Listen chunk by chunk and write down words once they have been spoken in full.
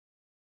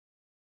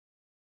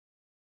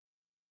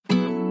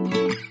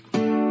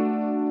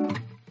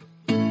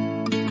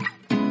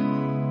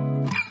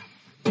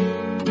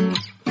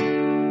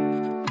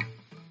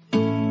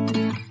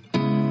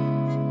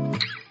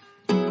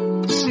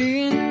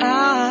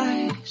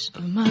eyes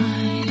of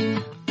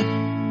mine.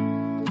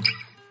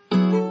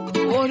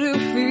 What do you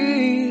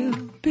feel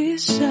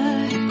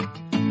beside?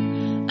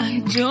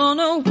 I don't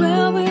know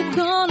where we're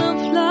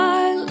gonna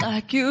fly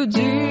like you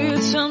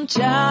did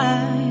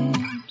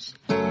sometimes.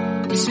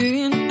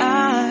 Seeing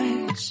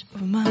eyes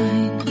of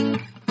mine.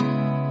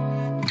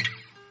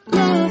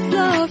 Love,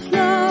 love,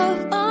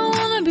 love, I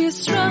wanna be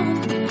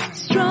strong,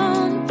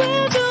 strong.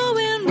 We're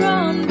doing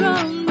wrong,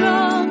 wrong,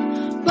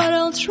 wrong, but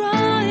I'll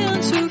try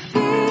to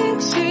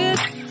fix it.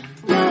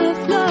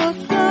 Love,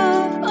 love,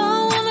 love,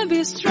 I wanna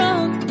be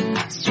strong,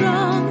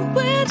 strong.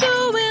 We're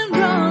doing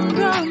wrong,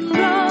 wrong,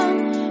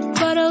 wrong,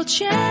 but I'll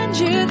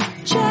change it,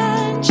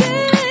 change it.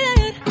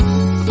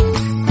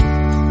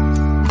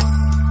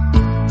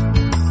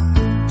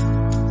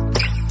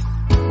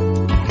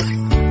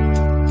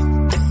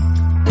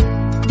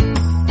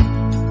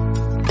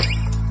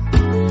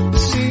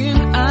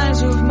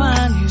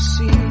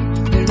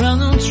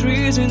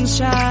 Trees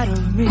inside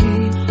of me.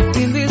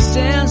 In this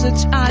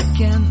desert I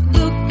can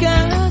look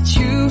at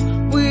you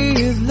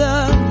with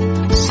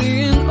love.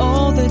 Seeing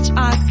all that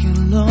I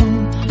can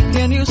learn.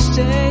 Can you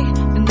stay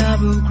and I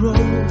will grow?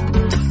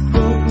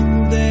 Grow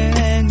the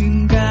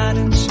hanging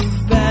gardens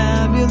of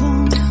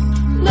Babylon.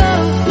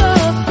 Love,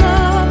 love,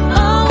 love,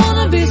 I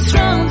wanna be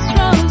strong,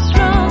 strong,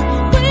 strong.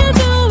 We're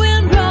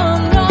doing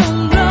wrong,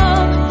 wrong,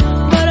 wrong,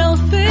 but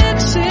I'll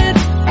fix it,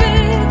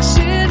 fix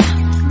it.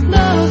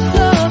 Love,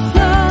 love,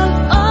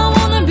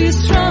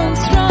 strong,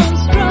 strong,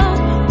 strong.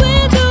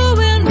 We're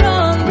doing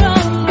wrong,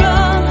 wrong,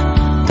 wrong,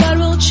 but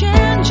we'll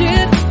change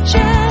it,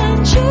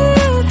 change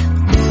it.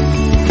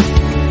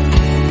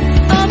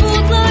 I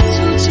would like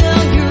to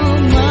tell you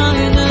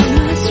mine and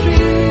my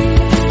street.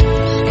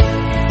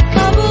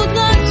 I would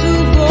like to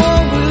go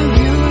with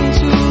you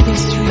to the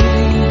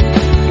street.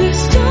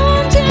 Please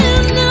don't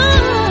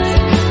deny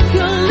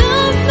your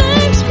love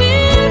makes me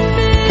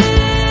feel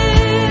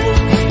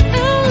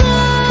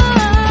alive.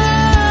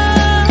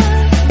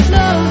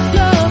 Love,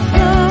 love,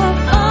 love,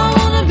 I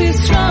wanna be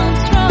strong,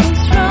 strong,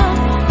 strong.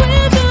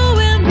 We're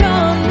doing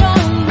wrong,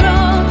 wrong,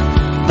 wrong,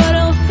 but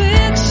I'll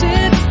fix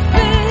it,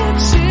 fix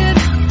it.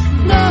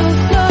 Love,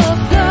 love,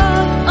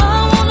 love, I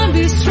wanna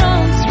be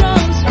strong,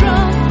 strong,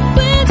 strong.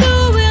 We're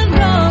doing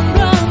wrong,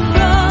 wrong,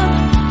 wrong,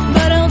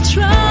 but I'll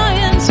try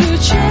to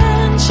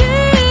change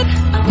it.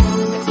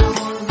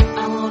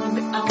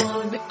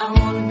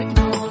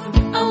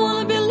 I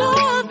wanna be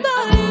loved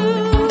by you.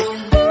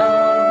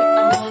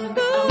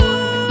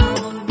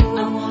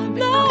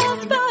 Loved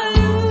by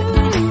you.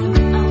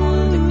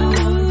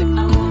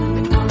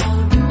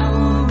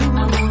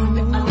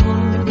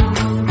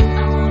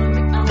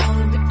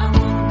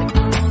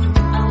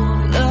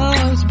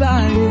 Loved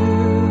by you.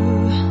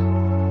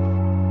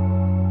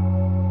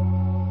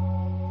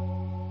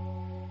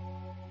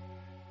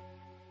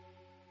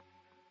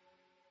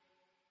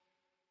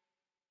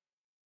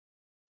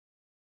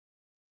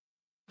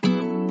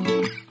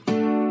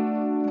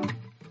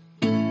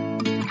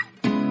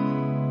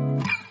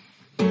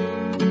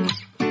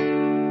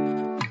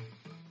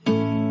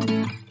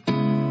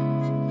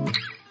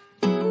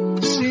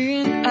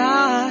 Seeing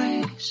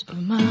eyes of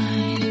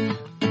mine.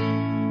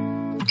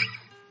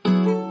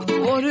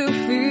 What do you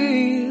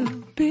feel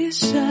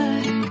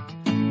beside?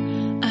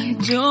 I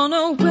don't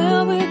know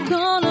where we're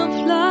gonna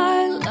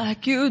fly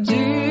like you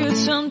did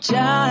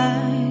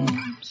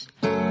sometimes.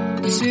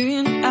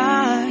 Seeing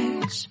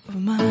eyes of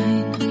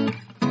mine.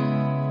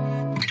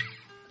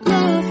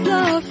 Love,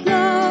 love,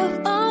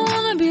 love, I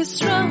wanna be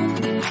strong,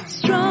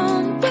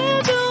 strong.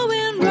 We're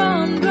doing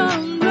wrong,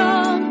 wrong,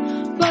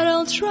 wrong, but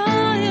I'll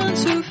try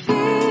to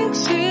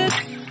fix it.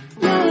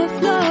 Love,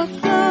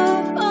 love,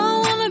 love, I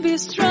wanna be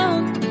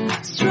strong,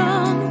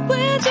 strong.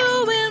 We're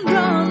doing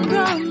wrong,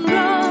 wrong,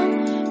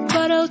 wrong,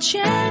 but I'll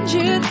change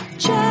it,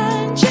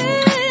 change it.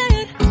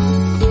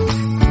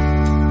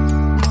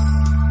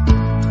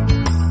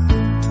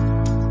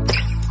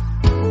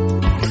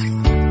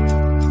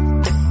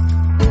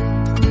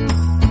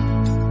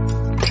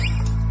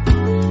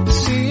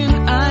 Seeing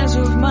eyes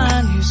of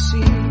mine, you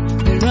see,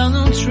 there are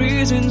no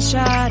trees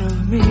inside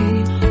of me.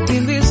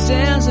 In this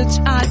desert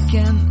I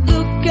can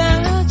look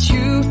at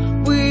you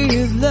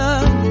with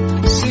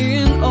love.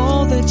 Seeing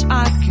all that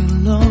I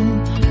can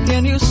learn.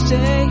 Can you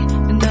stay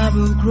and I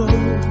will grow?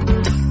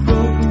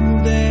 Grow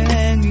the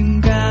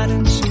hanging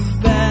gardens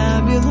of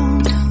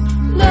Babylon.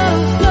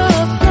 Love,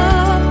 love,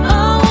 love,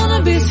 I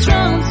wanna be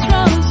strong,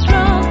 strong,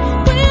 strong.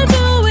 We're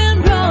doing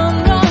wrong,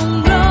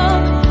 wrong,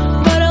 wrong,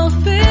 but I'll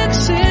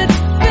fix it,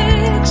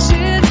 fix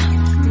it.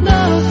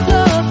 Love,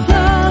 love,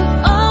 love,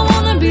 I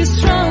wanna be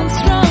strong,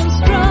 strong,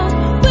 strong.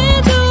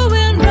 We're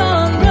doing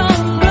wrong,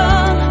 wrong,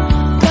 wrong,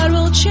 but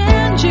we'll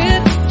change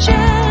it,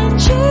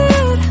 change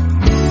it.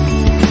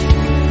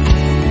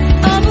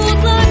 I would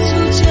like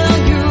to tell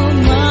you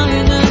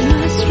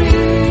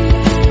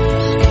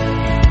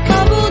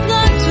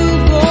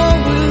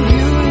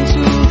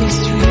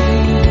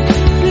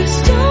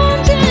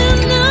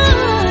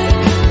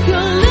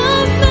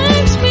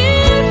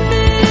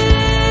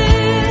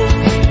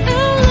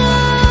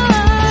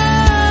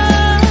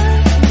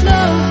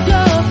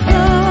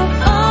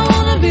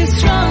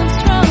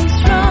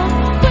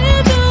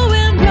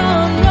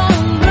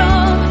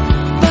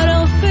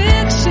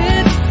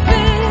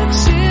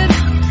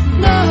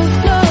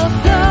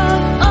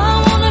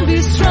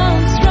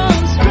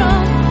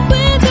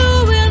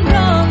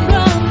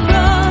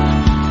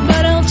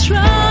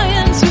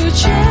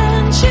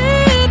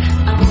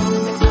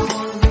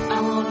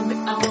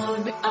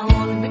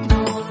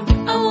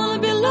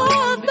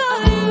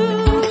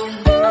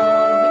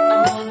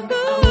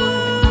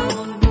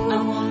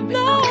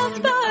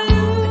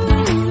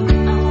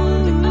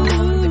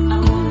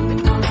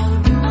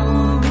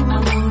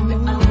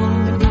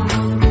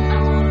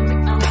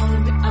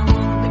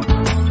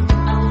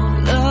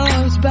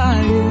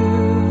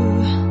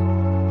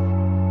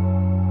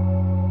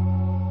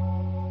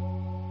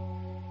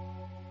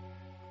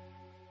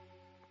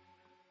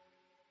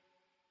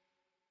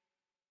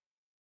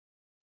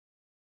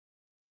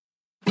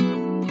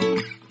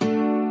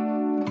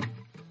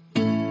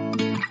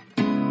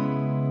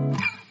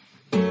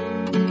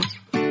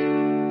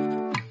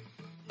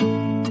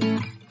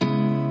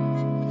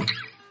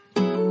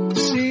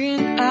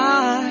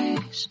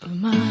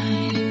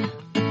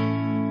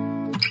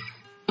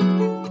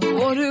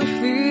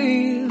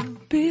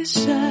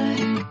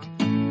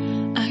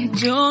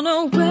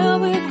don't know where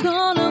we're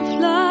gonna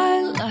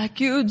fly like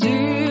you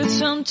did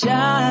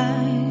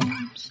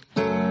sometimes.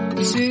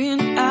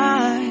 Seeing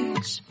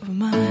eyes of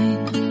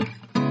mine.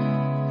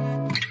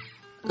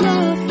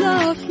 Love,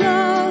 love,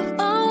 love,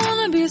 I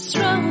wanna be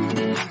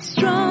strong,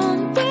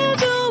 strong. We're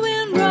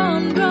doing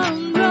wrong,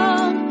 wrong,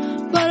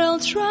 wrong, but I'll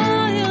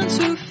try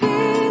to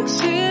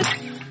fix it.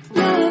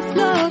 Love,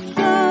 love,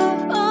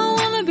 love, I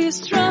wanna be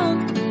strong,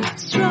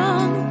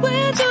 strong.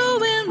 We're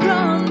doing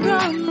wrong,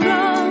 wrong,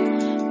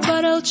 wrong,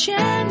 but I'll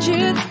change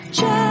it,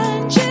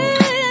 change it.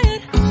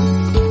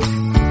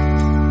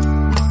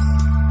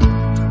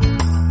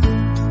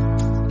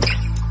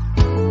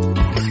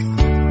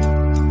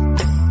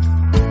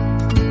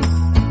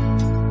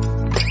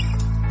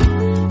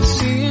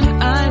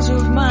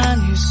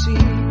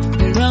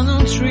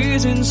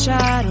 Trees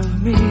inside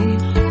of me.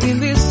 In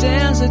this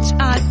desert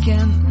I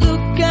can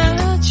look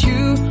at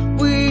you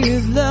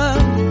with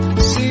love.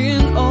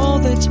 Seeing all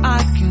that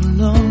I can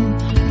learn.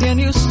 Can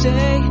you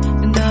stay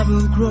and I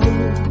will grow?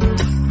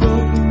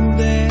 Grow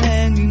the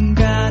hanging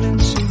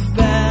gardens of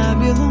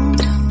Babylon.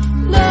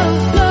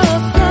 Love,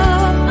 love,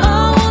 love,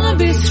 I wanna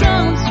be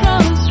strong,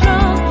 strong,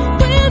 strong.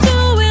 We're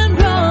doing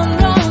wrong,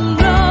 wrong,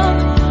 wrong,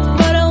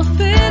 but I'll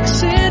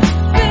fix it,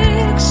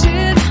 fix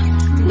it.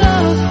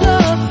 Love,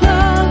 love,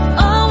 love,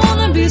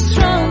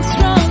 strong,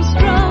 strong,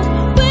 strong.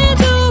 We're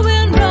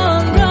doing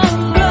wrong, wrong,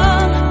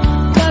 wrong,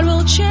 but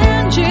we'll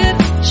change it,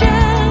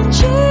 change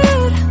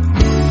it.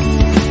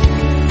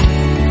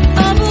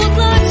 I would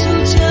like to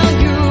tell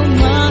you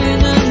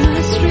mine and my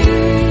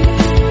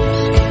streets.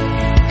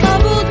 I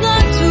would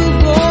like to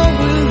go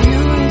with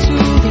you to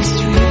the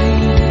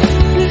street.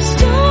 Please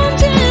don't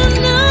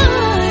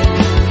deny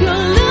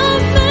your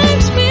love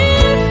makes me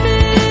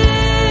feel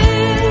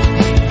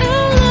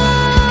alive.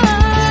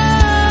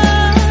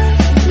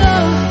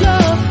 Love,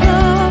 love,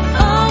 love,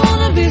 I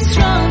wanna be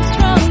strong,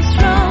 strong,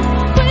 strong.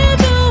 We're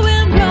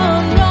doing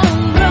wrong, wrong,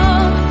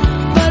 wrong,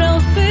 but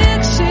I'll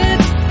fix it,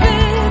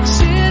 fix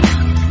it.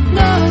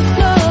 Love,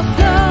 love,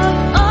 love,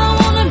 I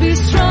wanna be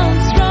strong,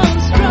 strong,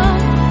 strong.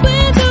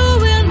 We're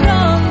doing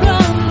wrong,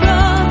 wrong,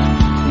 wrong,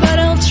 but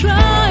I'll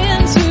try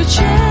to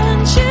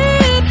change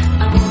it.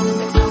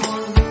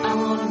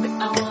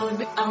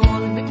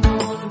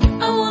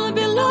 I wanna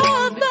be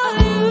loved by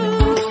you.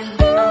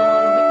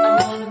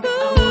 Loved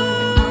by you.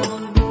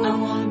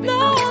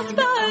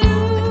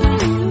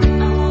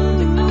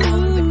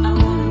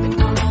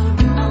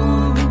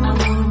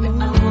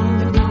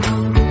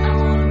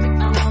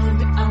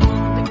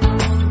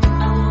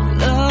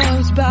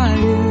 Loved by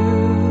you.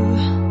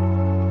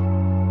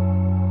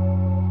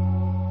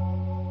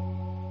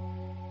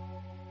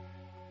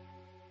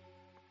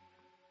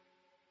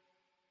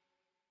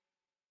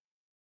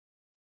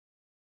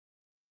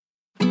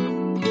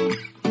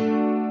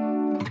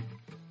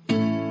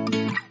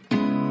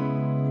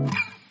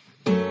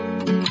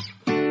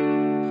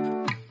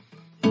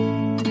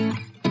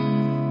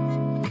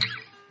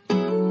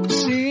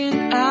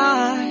 Seeing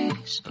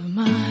eyes of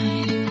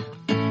mine.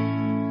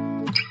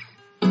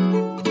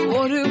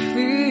 What do you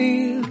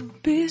feel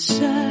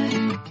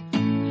beside?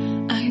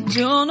 I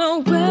don't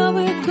know where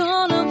we're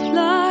gonna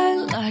fly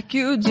like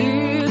you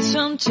did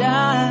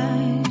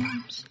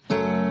sometimes.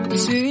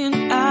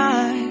 Seeing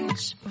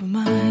eyes of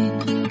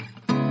mine.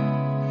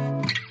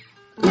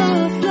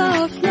 Love,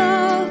 love,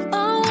 love,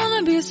 I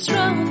wanna be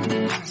strong,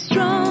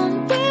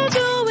 strong. We're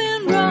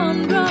doing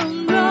wrong,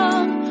 wrong,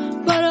 wrong,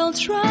 but I'll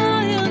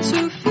try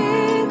to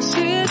fix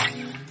it.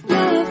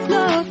 Love,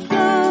 love,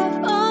 love,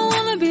 I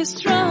wanna be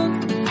strong,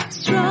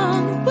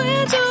 strong.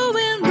 We're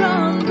doing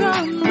wrong,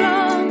 wrong,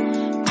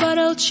 wrong, but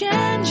I'll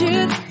change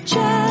it,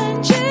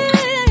 change it.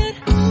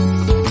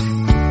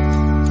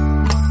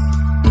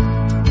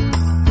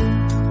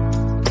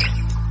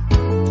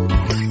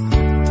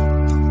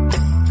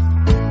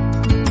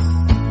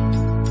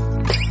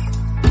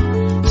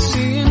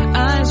 Seeing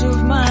eyes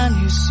of mine,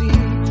 you see,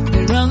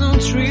 there are no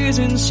trees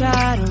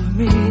inside of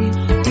me.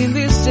 In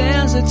this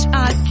desert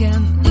I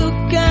can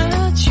look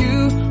at you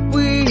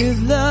with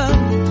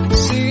love.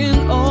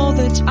 Seeing all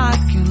that I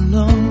can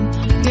learn.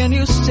 Can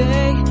you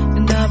stay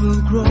and I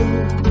will grow?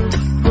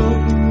 Grow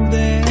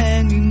the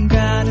hanging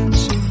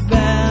gardens of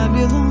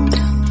Babylon.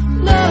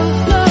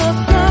 Love,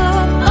 love,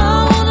 love,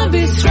 I wanna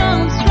be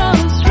strong,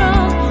 strong,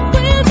 strong.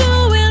 We're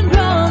doing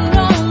wrong,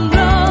 wrong,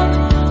 wrong,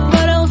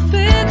 but I'll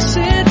fix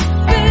it,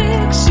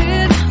 fix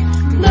it.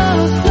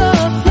 Love,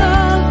 love,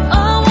 love,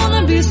 I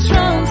wanna be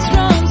strong,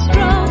 strong,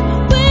 strong.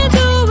 We're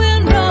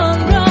doing wrong,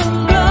 wrong,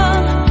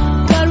 wrong,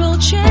 but we'll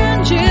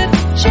change it,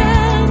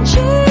 change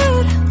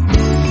it.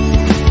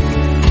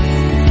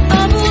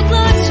 I would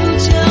like to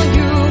tell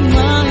you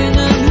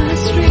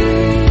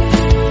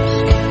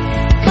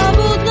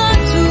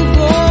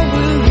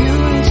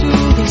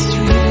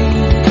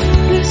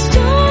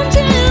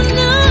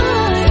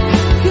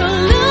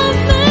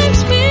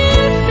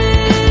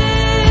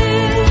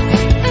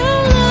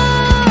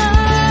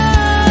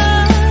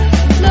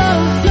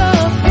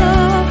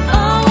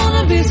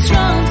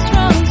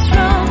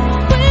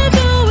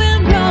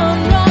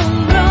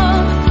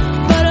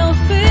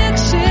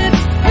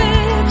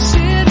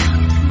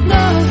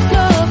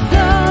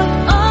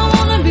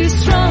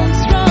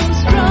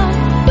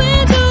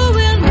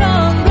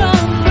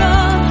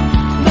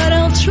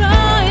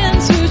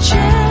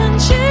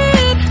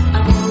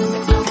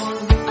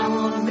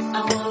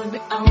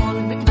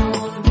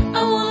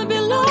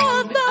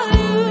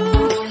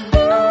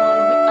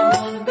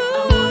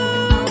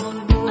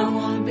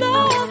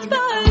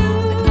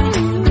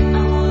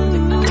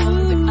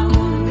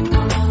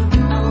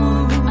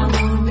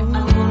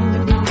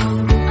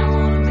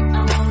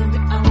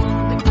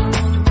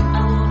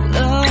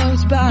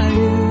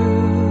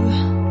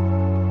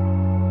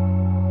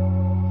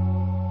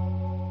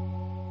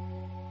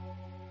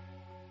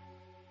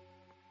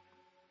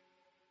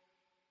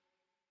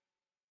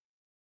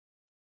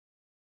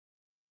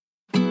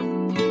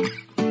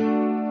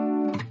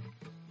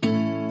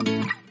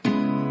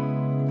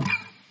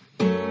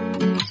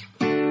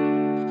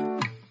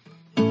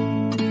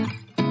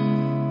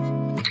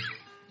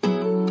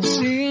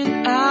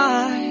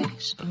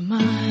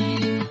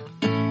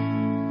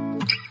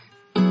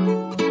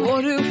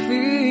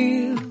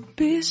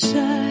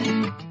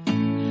beside.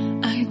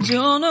 I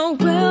don't know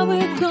where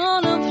we're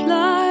gonna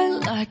fly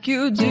like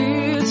you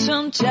did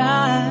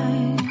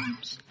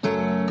sometimes.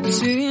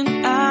 Seeing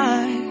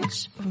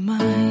eyes of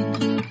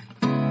mine.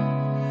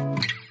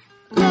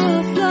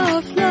 Love,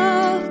 love,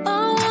 love,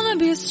 I wanna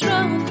be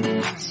strong,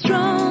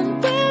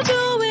 strong. We're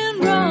doing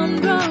wrong,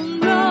 wrong,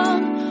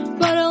 wrong,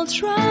 but I'll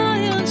try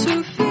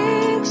to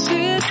fix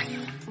it.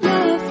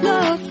 Love,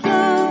 love,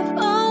 love,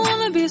 I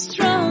wanna be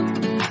strong,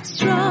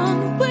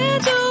 strong.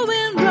 We're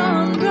doing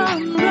wrong,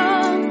 wrong,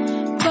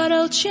 wrong, but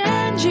I'll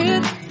change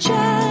it,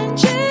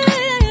 change it.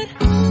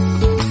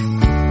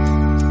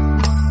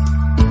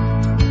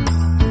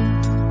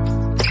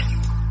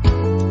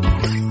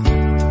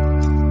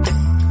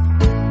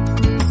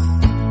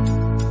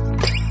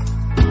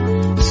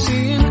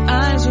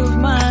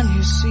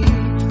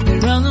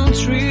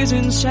 Trees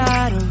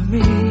inside of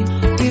me.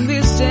 In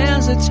this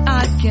desert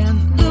I can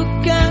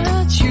look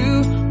at you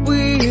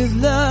with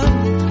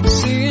love,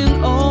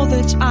 seeing all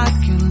that I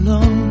can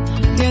learn.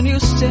 Can you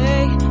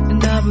stay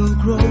and I will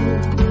grow,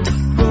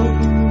 grow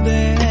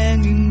the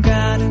hanging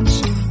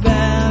gardens of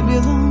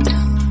Babylon.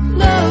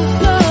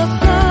 Love, love,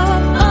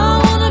 love, I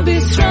wanna be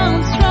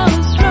strong,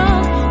 strong,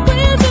 strong.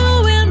 We're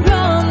doing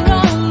wrong,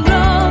 wrong,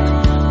 wrong,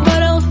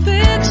 but I'll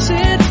fix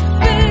it,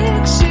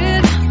 fix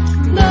it.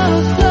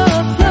 Love, love,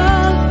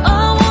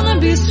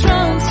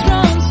 strong,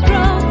 strong,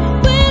 strong.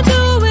 We're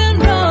doing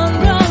wrong,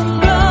 wrong,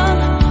 wrong,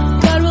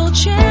 but we'll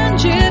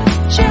change it,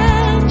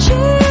 change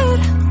it.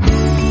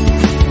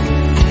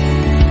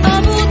 I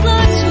would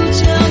like to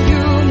tell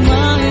you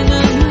mine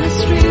and my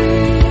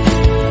street.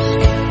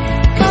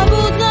 I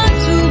would like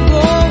to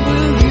go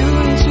with you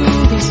into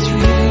the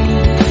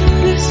street.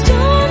 Please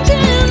don't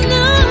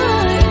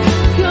deny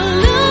your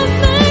love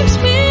makes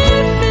me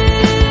feel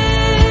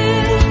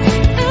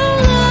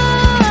alive.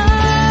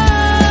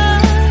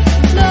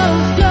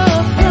 Love,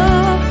 love,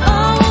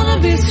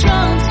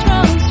 strong,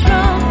 strong,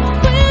 strong.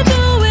 We're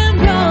doing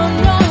wrong,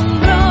 wrong,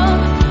 wrong,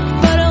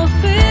 but I'll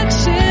fix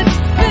it,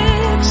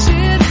 fix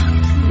it.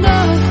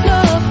 Love,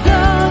 love,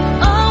 love,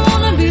 I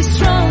wanna be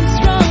strong,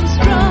 strong,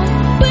 strong.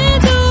 We're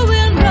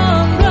doing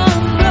wrong,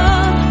 wrong,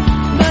 wrong,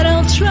 but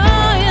I'll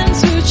try and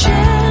to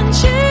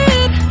change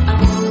it.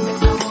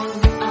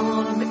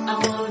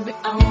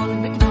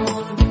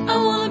 I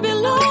wanna be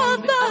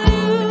loved by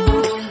you.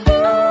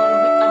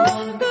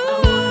 Loved by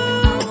you.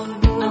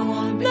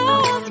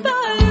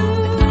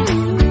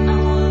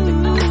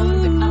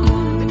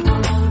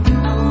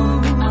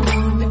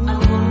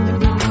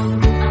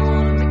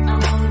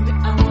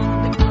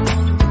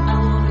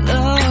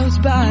 Loved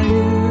by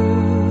you.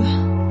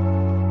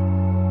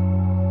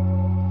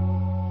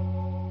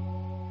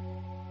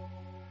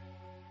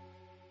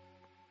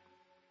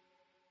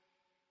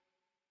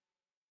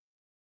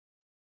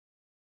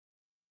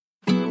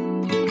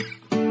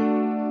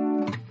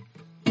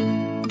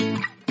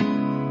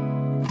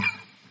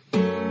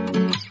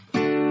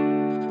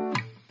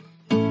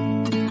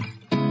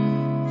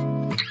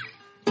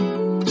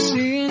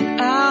 Seeing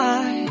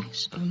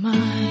eyes of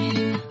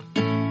mine.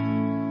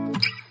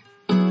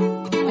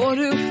 What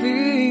do you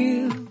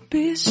feel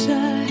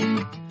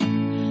beside?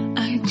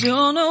 I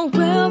don't know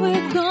where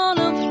we're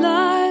gonna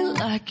fly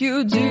like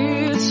you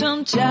did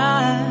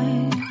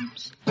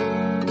sometimes.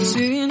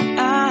 Seeing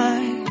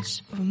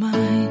eyes of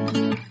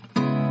mine.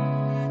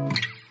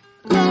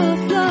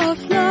 Love,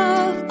 love,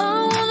 love,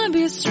 I wanna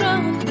be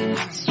strong,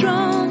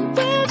 strong.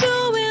 We're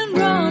doing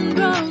wrong,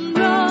 wrong,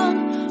 wrong,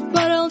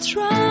 but I'll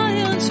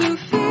try to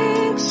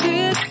fix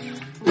it.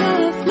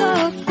 Love,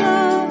 love,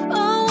 love,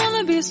 I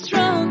wanna be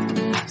strong,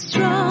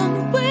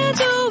 strong. We're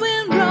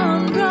doing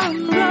wrong, wrong,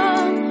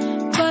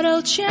 wrong, but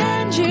I'll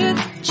change it,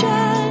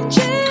 change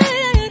it.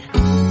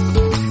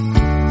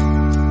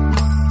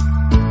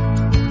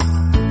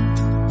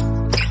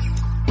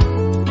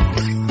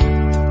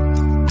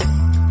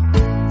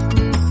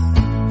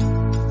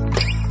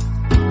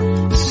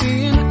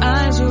 Seeing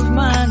eyes of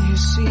mine, you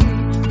see,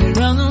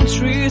 there are no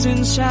trees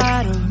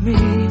inside of me.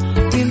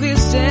 In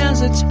this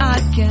desert I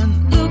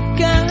can look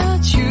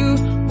at you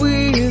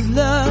with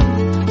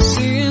love,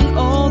 seeing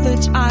all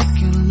that I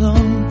can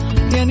learn.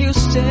 Can you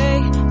stay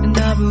and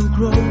I will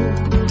grow,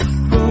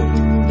 grow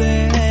the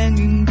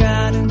hanging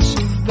gardens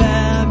of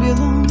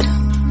Babylon.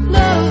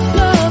 Love,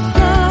 love,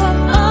 love,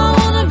 I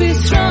wanna be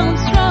strong,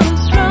 strong,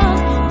 strong.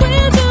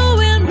 We're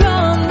doing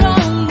wrong,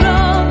 wrong,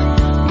 wrong,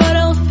 but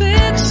I'll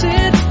fix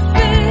it,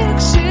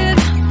 fix it.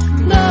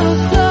 Love,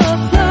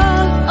 love,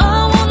 love, I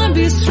wanna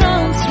be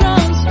strong,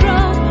 strong,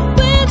 strong.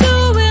 We're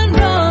doing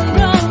wrong,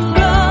 wrong,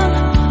 wrong,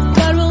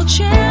 but we'll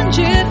change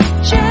it,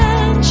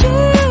 change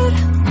it.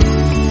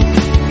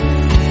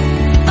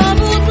 I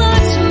would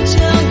like to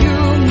tell you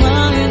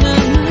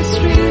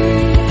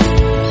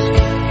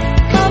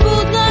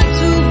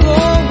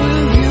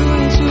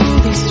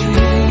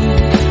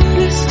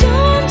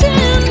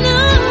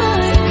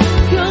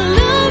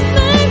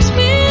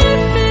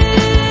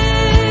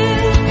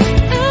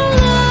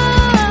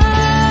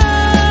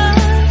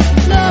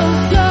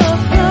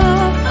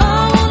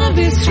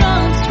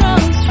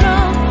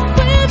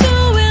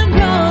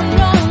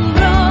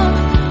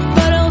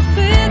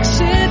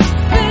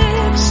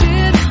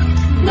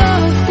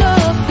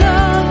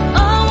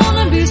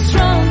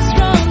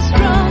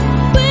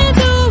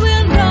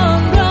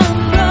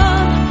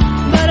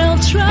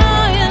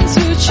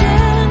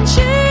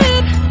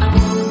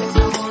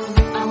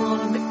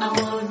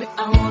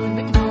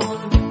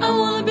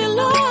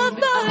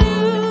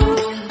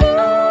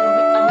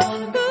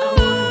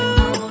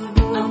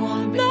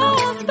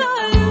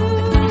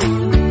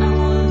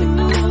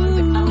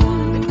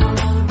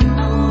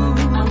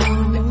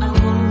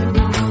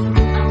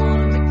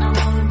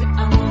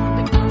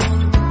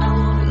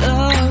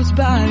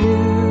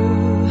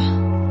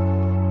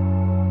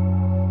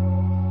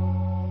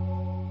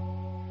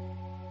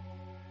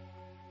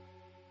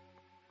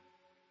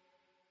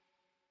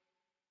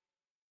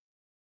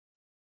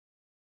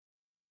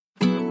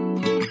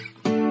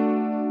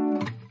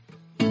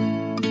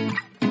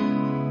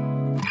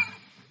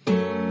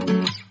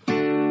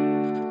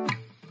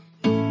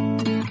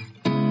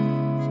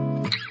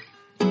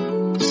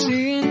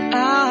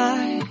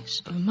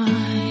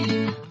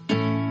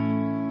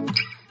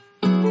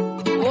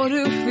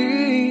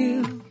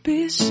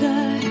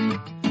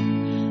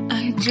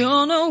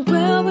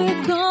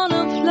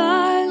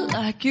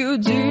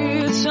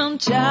But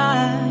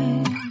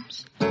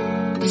sometimes,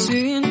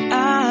 seeing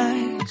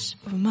eyes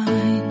of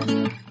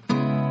mine.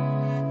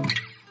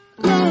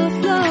 Love,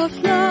 love,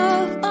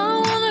 love,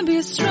 I wanna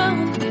be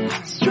strong,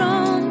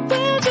 strong.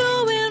 We're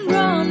doing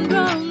wrong,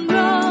 wrong,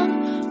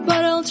 wrong,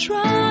 but I'll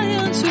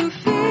try to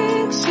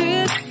fix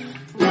it.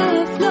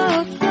 Love,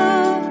 love,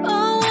 love,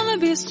 I wanna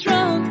be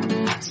strong,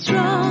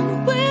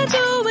 strong. We're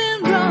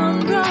doing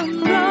wrong, wrong,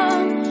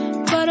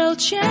 wrong, but I'll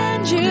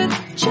change it,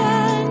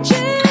 change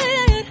it.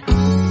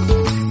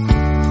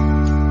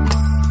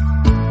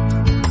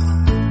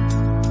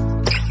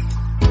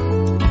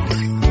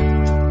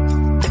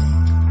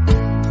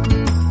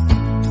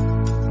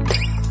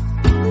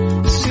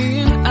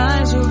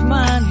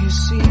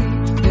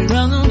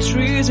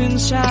 Trees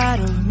inside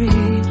of me.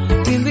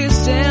 In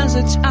this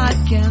desert I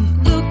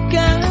can look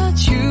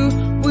at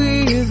you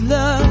with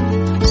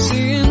love,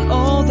 seeing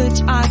all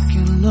that I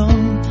can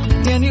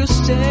learn. Can you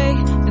stay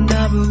and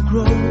I will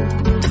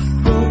grow?